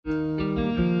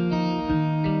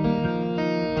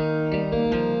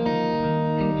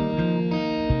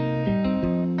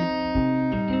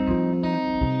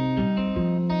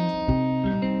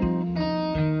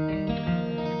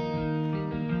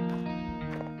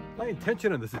My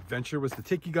intention on this adventure was to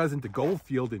take you guys into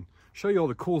Goldfield and show you all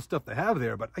the cool stuff they have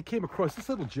there, but I came across this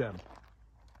little gem,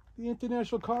 the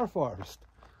International Car Forest.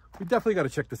 We definitely got to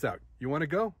check this out. You want to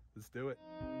go? Let's do it.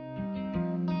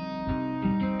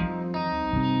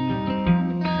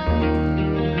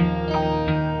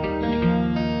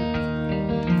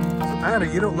 So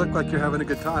Anna, you don't look like you're having a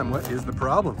good time. What is the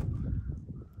problem?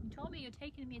 You told me you're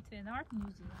taking me to an art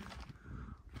museum.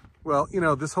 Well, you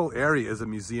know, this whole area is a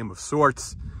museum of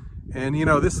sorts. And, you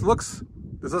know, does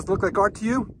this look like art to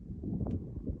you?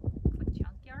 Like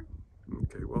junkyard?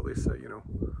 Okay, well, they say, you know,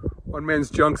 one man's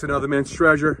junk's another man's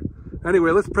treasure.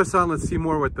 Anyway, let's press on. Let's see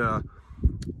more what the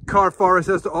Car Forest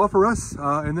has to offer us.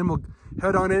 And then we'll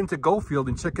head on into Goldfield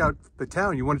and check out the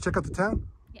town. You want to check out the town?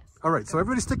 Yes. All right, so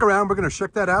everybody stick around. We're going to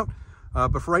check that out.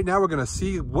 But for right now, we're going to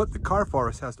see what the Car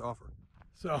Forest has to offer.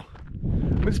 So,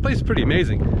 this place is pretty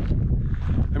amazing.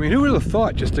 I mean, who would have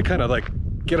thought just to kind of like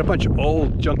get a bunch of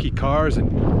old junky cars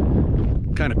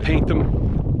and kind of paint them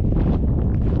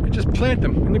and just plant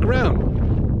them in the ground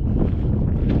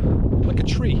like a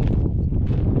tree.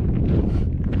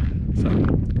 So,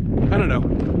 I don't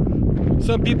know.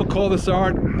 Some people call this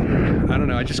art. I don't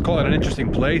know. I just call it an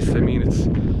interesting place. I mean, it's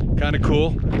kind of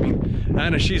cool. I mean,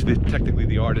 Anna, she's technically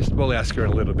the artist. We'll ask her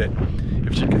in a little bit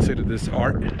if she considered this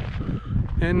art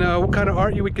and what kind of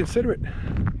art you would consider it.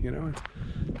 You know, it's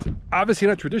obviously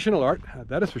not traditional art,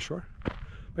 that is for sure.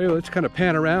 But anyway, let's kind of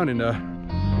pan around and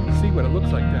see what it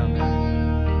looks like down there.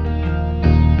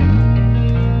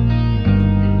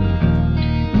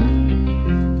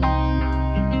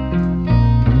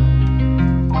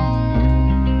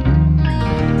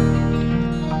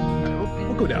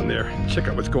 We'll go down there and check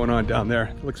out what's going on down there.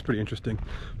 It looks pretty interesting.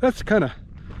 That's kind of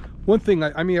one thing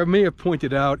I mean, I may have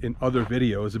pointed out in other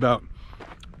videos about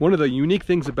one of the unique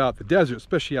things about the desert,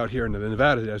 especially out here in the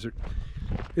Nevada desert,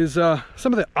 is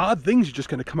some of the odd things you're just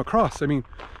going to come across. I mean,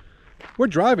 we're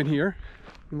driving here,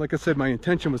 and like I said, my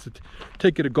intention was to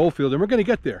take you to Goldfield, and we're going to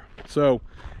get there. So,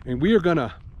 and we are going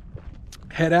to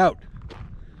head out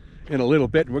in a little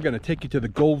bit, and we're going to take you to the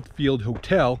Goldfield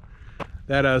Hotel.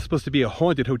 That is supposed to be a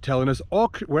haunted hotel, and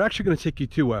we're actually going to take you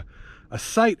to a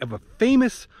site of a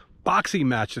famous boxing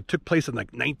match that took place in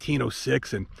like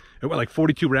 1906, and it went like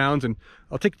 42 rounds, and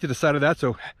I'll take you to the side of that,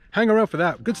 so hang around for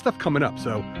that. Good stuff coming up,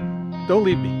 so don't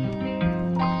leave me.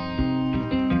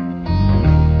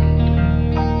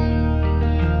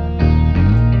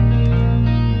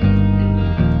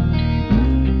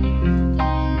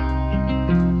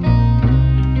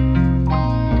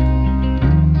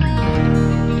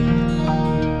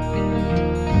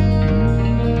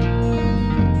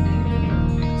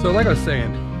 So like I was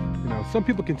saying, some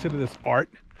people consider this art.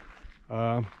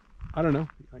 I don't know,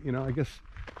 you know, I guess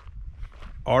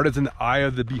art is in the eye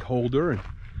of the beholder, and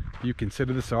you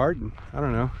consider this art, and I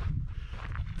don't know.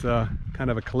 It's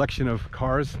kind of a collection of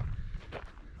cars.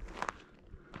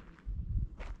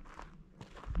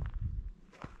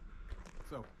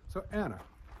 So Anna,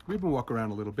 we've been walking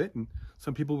around a little bit, and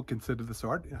some people would consider this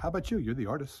art. How about you? You're the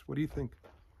artist. What do you think?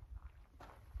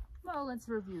 Well, let's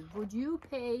review. Would you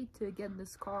pay to get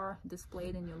this car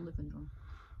displayed in your living room?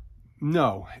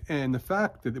 No, and the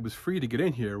fact that it was free to get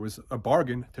in here was a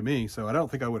bargain to me, so I don't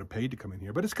think I would have paid to come in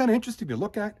here. But it's kind of interesting to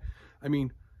look at. I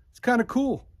mean, it's kind of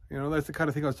cool. You know, that's the kind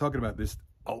of thing I was talking about. This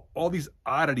all these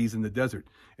oddities in the desert,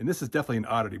 and this is definitely an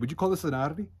oddity. Would you call this an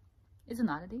oddity? It's an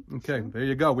oddity. Okay, sure. There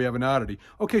you go. We have an oddity.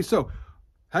 Okay, so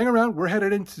hang around. We're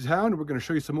headed into town, and we're going to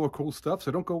show you some more cool stuff.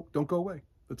 So don't go away.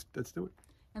 Let's do it.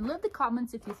 And leave the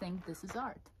comments if you think this is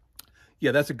art.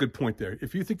 Yeah, that's a good point there.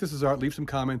 If you think this is art, leave some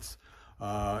comments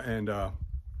and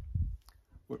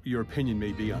what your opinion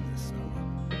may be on this. So,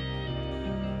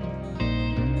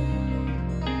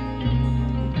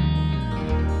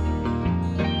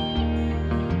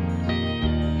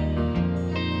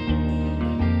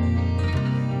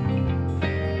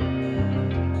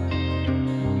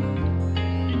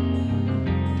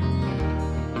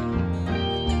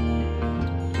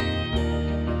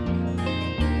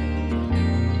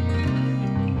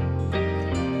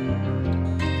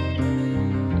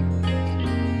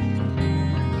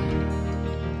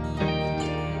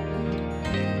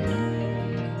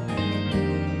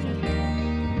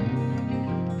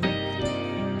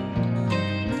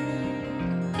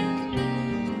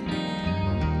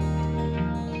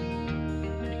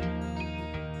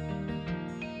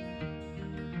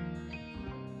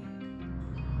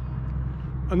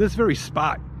 on this very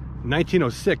spot,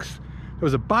 1906, there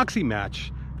was a boxing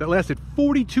match that lasted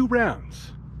 42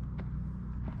 rounds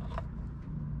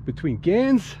between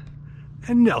Gans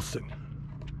and Nelson.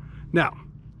 Now,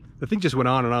 the thing just went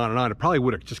on and on and on. It probably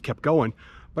would have just kept going,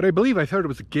 but I believe I heard it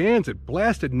was the Gans that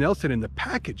blasted Nelson in the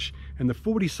package in the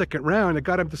 42nd round that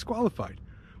got him disqualified.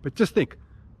 But just think,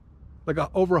 like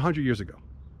over 100 years ago,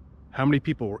 how many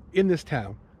people were in this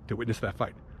town to witness that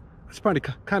fight? That's probably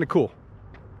kind of cool.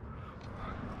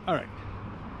 All right,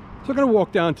 so we're gonna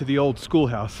walk down to the old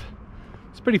schoolhouse.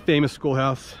 It's a pretty famous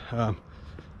schoolhouse.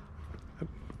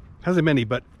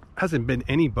 Hasn't been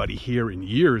anybody here in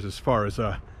years as far as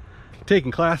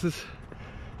taking classes.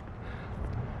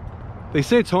 They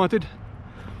say it's haunted,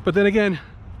 but then again,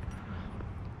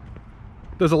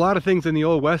 there's a lot of things in the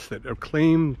Old West that are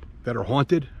claimed that are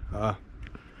haunted. I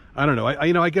don't know.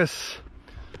 I guess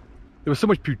there was so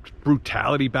much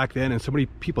brutality back then, and so many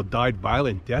people died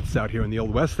violent deaths out here in the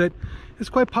Old West that it's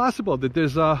quite possible that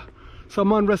there's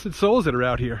some unrested souls that are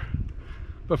out here.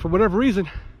 But for whatever reason,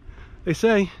 they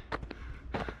say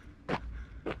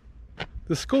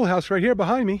the schoolhouse right here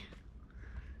behind me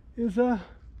is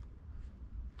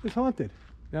haunted.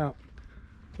 Now,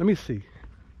 let me see.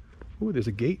 Oh, there's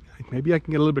a gate. Maybe I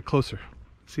can get a little bit closer.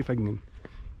 See if I can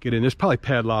get in. There's probably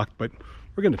padlocked, but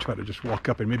we're going to try to just walk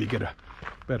up and maybe get a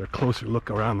better, closer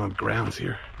look around on the grounds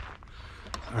here.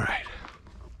 All right.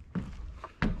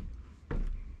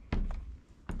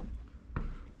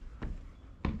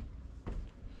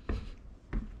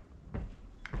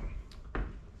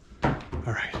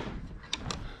 All right.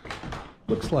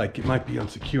 Looks like it might be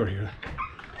unsecure here.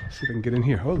 Let's see if I can get in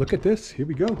here. Oh, look at this. Here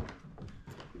we go.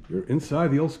 You're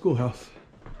inside the old schoolhouse.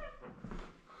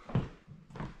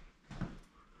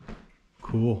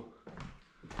 Cool.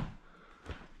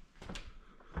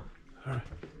 All right.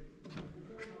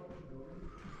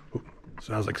 Oh,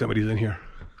 sounds like somebody's in here.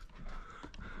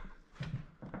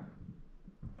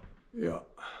 Yeah.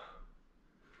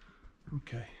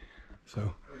 Okay.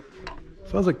 So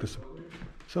sounds like there's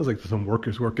some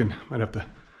workers working. Might have to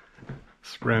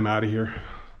spray them out of here.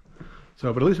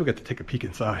 So, but at least we'll get to take a peek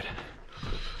inside.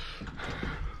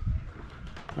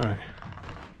 All right.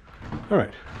 All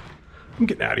right. I'm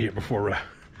getting out of here before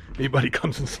anybody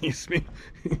comes and sees me.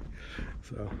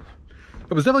 So, but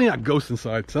there's definitely not ghosts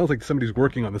inside. Sounds like somebody's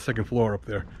working on the second floor up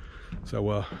there.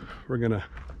 So we're gonna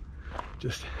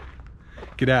just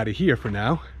get out of here for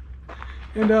now.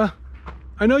 And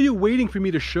I know you're waiting for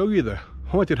me to show you the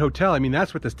haunted hotel. I mean,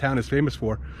 that's what this town is famous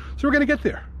for. So we're gonna get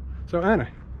there. So Anna,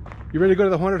 you ready to go to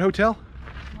the haunted hotel?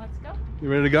 Let's go. You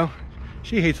ready to go?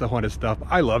 She hates the haunted stuff.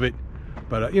 I love it.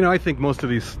 But you know, I think most of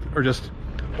these are just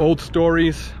old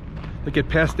stories that get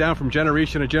passed down from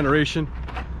generation to generation.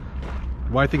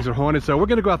 Why things are haunted. So we're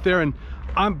gonna go out there, and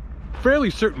I'm fairly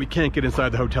certain we can't get inside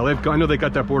the hotel. I know they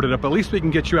got that boarded up, but at least we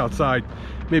can get you outside.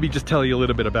 Maybe just tell you a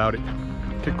little bit about it.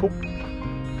 Okay, cool.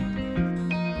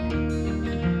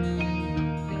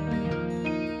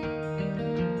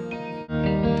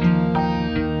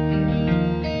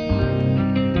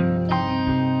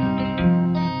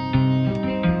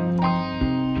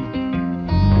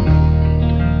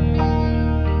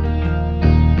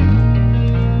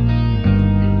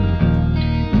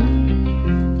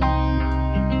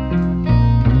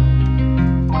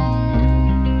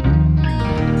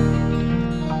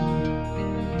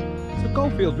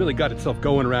 Really got itself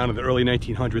going around in the early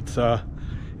 1900s,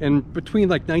 and between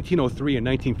like 1903 and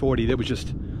 1940 they was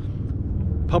just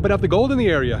pumping out the gold in the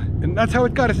area, and that's how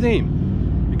it got its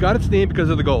name. It got its name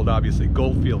because of the gold, obviously.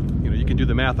 Gold field, you know, you can do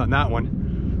the math on that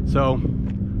one. So,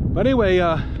 but anyway,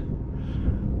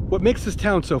 what makes this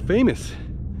town so famous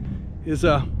is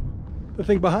the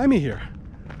thing behind me here.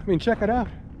 I mean, check it out.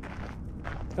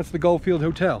 That's the Goldfield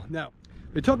Hotel. Now,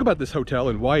 they talk about this hotel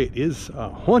and why it is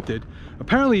haunted.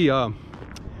 Apparently,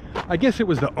 I guess it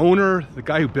was the owner, the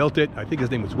guy who built it, I think his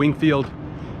name was Wingfield.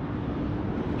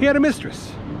 He had a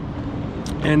mistress,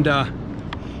 and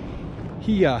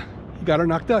he got her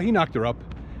knocked out. He knocked her up,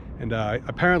 and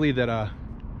apparently that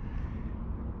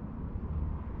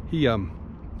he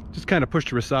just kind of pushed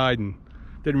her aside and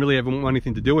didn't really ever want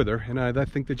anything to do with her. And I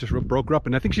think they just broke her up,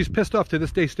 and I think she's pissed off to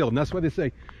this day still. And that's why they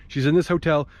say she's in this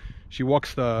hotel. She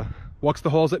walks the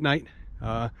halls at night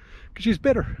because she's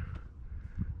bitter.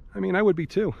 I mean, I would be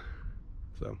too.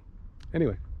 So,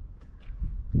 anyway,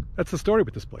 that's the story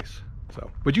with this place.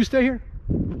 So, would you stay here?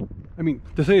 I mean,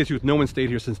 to say the truth, no one stayed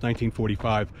here since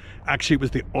 1945. Actually, it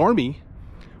was the Army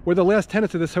were the last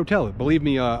tenants of this hotel. Believe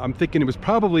me, I'm thinking it was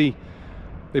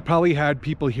they probably had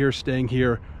people here staying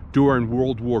here during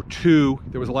World War II.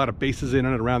 There was a lot of bases in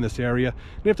and around this area.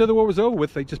 And after the war was over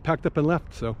with, they just packed up and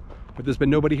left. So, but there's been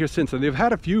nobody here since. And they've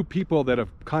had a few people that have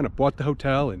kind of bought the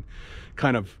hotel and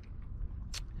kind of,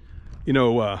 you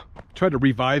know, try to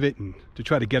revive it and to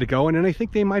try to get it going, and I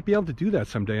think they might be able to do that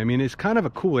someday. I mean, it's kind of a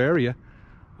cool area.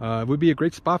 It would be a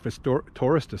great spot for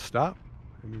tourists to stop.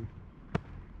 I mean,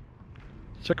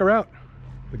 check her out,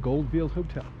 the Goldfield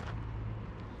Hotel.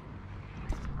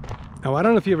 Now, I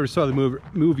don't know if you ever saw the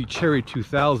movie Cherry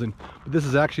 2000, but this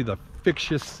is actually the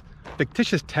fictitious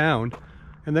town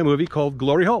in that movie called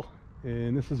Glory Hole.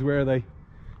 And this is where they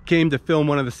came to film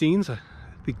one of the scenes. I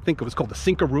think it was called the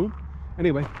Sinker Room.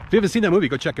 Anyway, if you haven't seen that movie,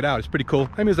 go check it out. It's pretty cool.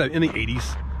 I mean, it's in the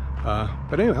 80s.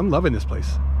 But anyway, I'm loving this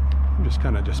place. I'm just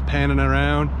kind of panning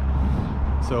around.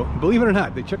 So, believe it or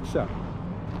not, check this out.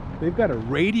 They've got a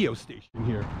radio station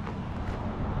here.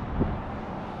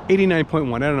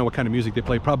 89.1. I don't know what kind of music they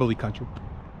play, probably country.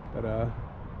 But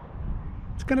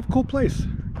it's kind of a cool place.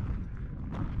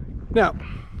 Now,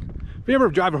 if you ever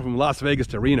drive from Las Vegas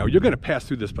to Reno, you're going to pass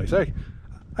through this place.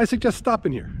 I suggest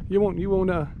stopping here. You won't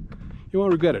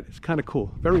regret it. It's kind of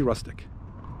cool. Very rustic.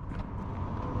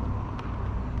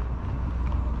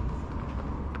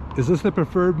 Is this the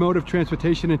preferred mode of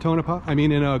transportation in Tonopah? I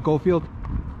mean, in Goldfield?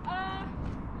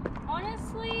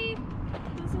 Honestly,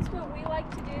 this is what we like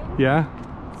to do. Yeah?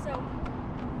 So,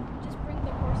 just bring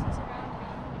the horses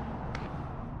around.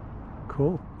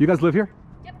 Cool. You guys live here?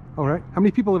 Yep. All right. How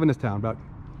many people live in this town? About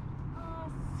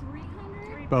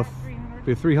 300? About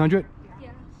 300?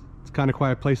 Yeah. It's kind of a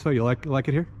quiet place, though. You like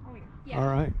it here? Oh, yeah. All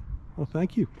right. Well,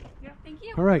 thank you. Yeah. Thank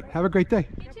you. All right. Have a great day.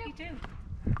 You too.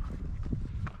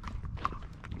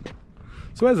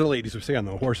 So as the ladies were saying on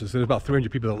the horses, there's about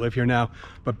 300 people that live here now.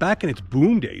 But back in its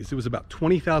boom days, there was about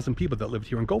 20,000 people that lived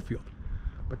here in Goldfield.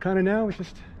 But kind of now,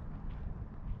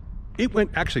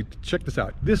 actually, check this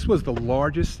out. This was the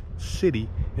largest city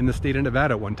in the state of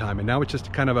Nevada at one time. And now it's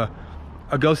just kind of a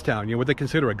ghost town, what they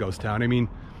consider a ghost town. I mean,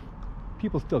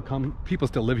 people still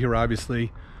live here,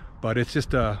 obviously. But it's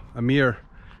just a mere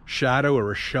shadow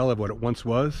or a shell of what it once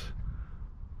was.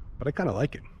 But I kind of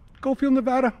like it. Goldfield,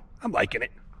 Nevada, I'm liking it.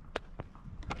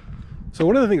 So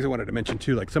one of the things I wanted to mention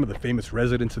too, like some of the famous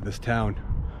residents of this town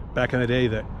back in the day,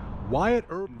 that Wyatt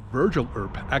Earp and Virgil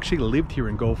Earp actually lived here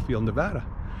in Goldfield, Nevada.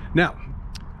 Now,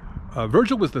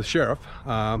 Virgil was the sheriff.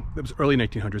 It was early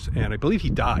 1900s, and I believe he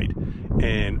died.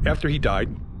 And after he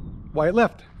died, Wyatt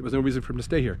left. There was no reason for him to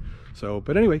stay here. So,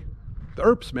 but anyway, the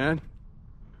Earps, man,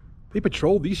 they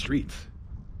patrolled these streets.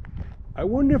 I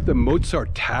wonder if the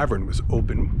Mozart Tavern was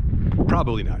open.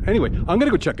 Probably not. Anyway, I'm gonna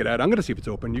go check it out. I'm gonna see if it's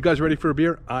open. You guys ready for a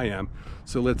beer? I am.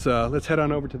 So let's head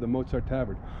on over to the Mozart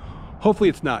Tavern. Hopefully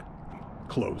it's not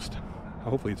closed.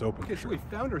 Hopefully it's open. Okay, so we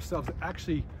found ourselves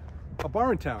actually a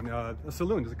bar in town, a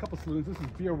saloon. There's a couple saloons. This is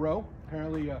Beer Row.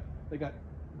 Apparently they got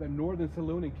the Northern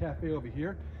Saloon and Cafe over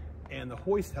here, and the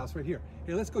Hoist House right here.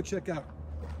 Hey, let's go check out.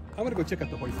 I'm gonna go check out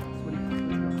the Hoist House. What do you think?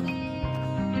 Let's go.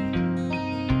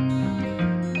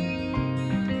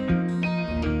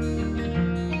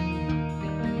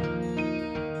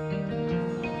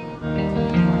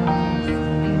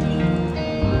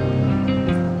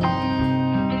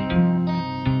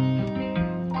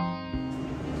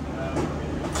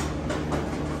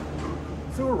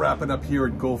 Wrapping up here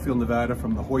at Goldfield, Nevada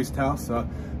from the Hoist House. They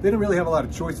didn't really have a lot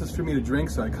of choices for me to drink,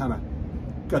 so I kind of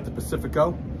got the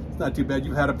Pacifico. It's not too bad.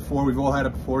 You've had it before. We've all had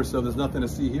it before, so there's nothing to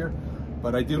see here.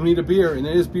 But I do need a beer, and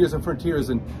it is Beers and Frontiers,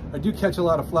 and I do catch a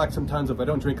lot of flack sometimes if I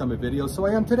don't drink on my videos, so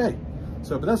I am today.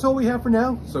 So, but that's all we have for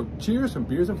now. So cheers from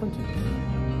Beers and Frontiers.